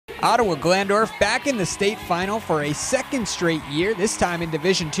Ottawa-Glandorf back in the state final for a second straight year, this time in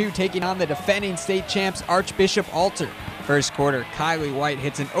Division II, taking on the defending state champs Archbishop Alter. First quarter, Kylie White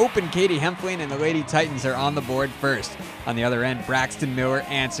hits an open Katie Hempfling, and the Lady Titans are on the board first. On the other end, Braxton Miller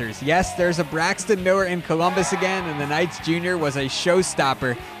answers. Yes, there's a Braxton Miller in Columbus again, and the Knights junior was a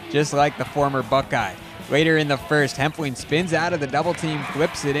showstopper, just like the former Buckeye. Later in the first, Hempfling spins out of the double team,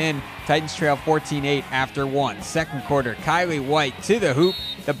 flips it in. Titans trail 14-8 after one. Second quarter, Kylie White to the hoop,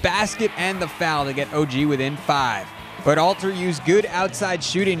 the basket and the foul to get OG within 5. But Alter used good outside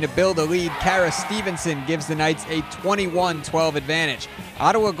shooting to build a lead. Kara Stevenson gives the Knights a 21-12 advantage.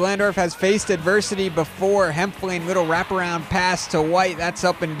 Ottawa-Glandorf has faced adversity before. Hempfling, little wraparound pass to White, that's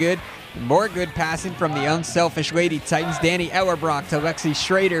up and good. More good passing from the unselfish Lady Titans. Danny Ellerbrock to Lexi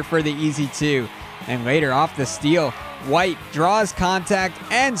Schrader for the easy 2. And later off the steal, White draws contact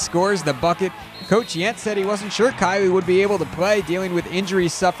and scores the bucket. Coach Yent said he wasn't sure Kylie would be able to play, dealing with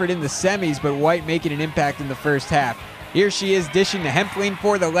injuries suffered in the semis, but White making an impact in the first half. Here she is dishing to Hempfling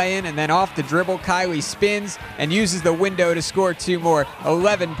for the lay-in, and then off the dribble, Kylie spins and uses the window to score 2 more,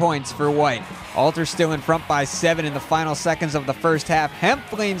 11 points for White. Alter still in front by 7 in the final seconds of the first half.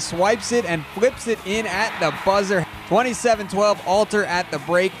 Hempfling swipes it and flips it in at the buzzer. 27-12 Alter at the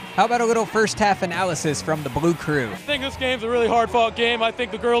break. How about a little first half analysis from the Blue Crew? I think this game's a really hard-fought game. I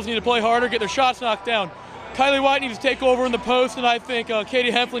think the girls need to play harder, get their shots knocked down. Kylie White needs to take over in the post, and I think Katie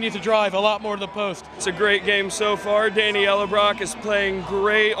Hempfling needs to drive a lot more to the post. It's a great game so far. Danny Ellerbrock is playing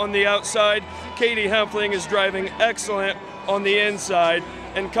great on the outside. Katie Hempfling is driving excellent on the inside.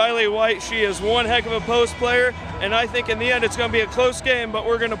 And Kylie White, she is one heck of a post player, and I think in the end it's going to be a close game, but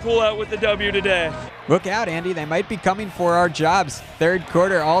we're going to pull out with the W today. Look out, Andy. They might be coming for our jobs. Third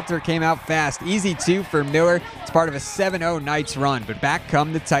quarter, Alter came out fast. Easy 2 for Miller. It's part of a 7-0 Knights run, but back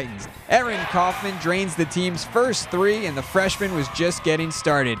come the Titans. Erin Kaufman drains the team's first 3, and the freshman was just getting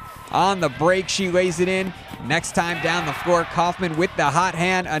started. On the break, she lays it in. Next time down the floor, Kaufman with the hot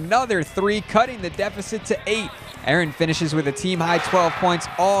hand. Another 3, cutting the deficit to 8. Erin finishes with a team-high 12 points,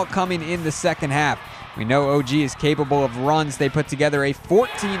 all coming in the second half. We know OG is capable of runs. They put together a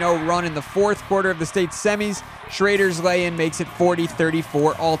 14-0 run in the fourth quarter of the state semis. Schrader's lay-in makes it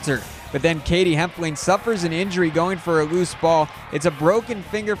 40-34 Alter. But then Katie Hempfling suffers an injury going for a loose ball. It's a broken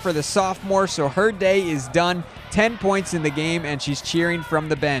finger for the sophomore, so her day is done. 10 points in the game, and she's cheering from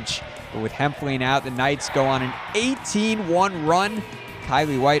the bench. But with Hempfling out, the Knights go on an 18-1 run.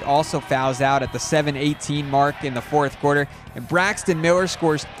 Kylie White also fouls out at the 7:18 mark in the fourth quarter. And Braxton Miller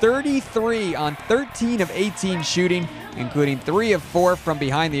scores 33 on 13 of 18 shooting, including 3 of 4 from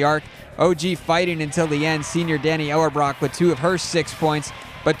behind the arc. OG fighting until the end. Senior Danny Ellerbrock with 2 of her 6 points.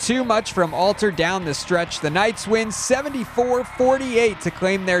 But too much from Alter down the stretch. The Knights win 74-48 to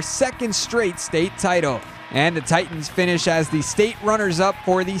claim their second straight state title. And the Titans finish as the state runners-up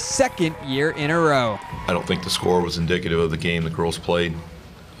for the second year in a row. I don't think the score was indicative of the game the girls played.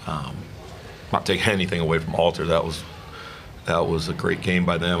 Not taking anything away from Alter. That was a great game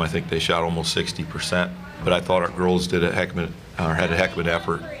by them. I think they shot almost 60%. But I thought our girls had a heck of an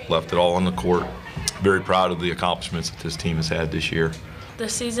effort, left it all on the court. Very proud of the accomplishments that this team has had this year. The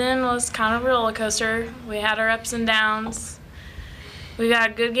season was kind of a roller coaster. We had our ups and downs. We've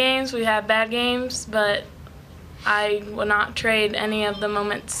had good games, we've had bad games, but I would not trade any of the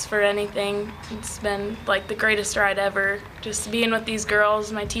moments for anything. It's been like the greatest ride ever. Just being with these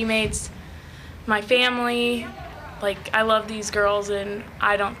girls, my teammates, my family. Like, I love these girls, and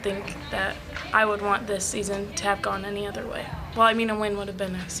I don't think that I would want this season to have gone any other way. Well, I mean, a win would have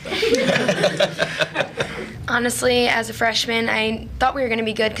been nice, but. Honestly, as a freshman, I thought we were going to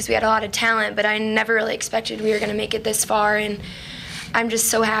be good because we had a lot of talent, but I never really expected we were going to make it this far, and I'm just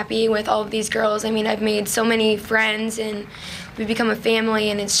so happy with all of these girls. I mean, I've made so many friends, and we've become a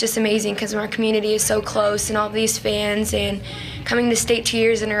family, and it's just amazing because our community is so close, and all of these fans, and coming to state 2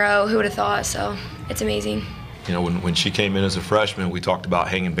 years in a row, who would have thought? So it's amazing. You know, when she came in as a freshman, we talked about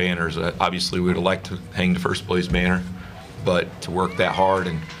hanging banners. Obviously, we would have liked to hang the first place banner, but to work that hard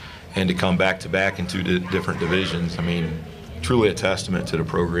and to come back-to-back in 2 different divisions, I mean, truly a testament to the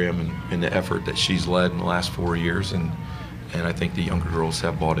program and the effort that she's led in the last 4 years, and I think the younger girls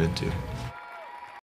have bought into.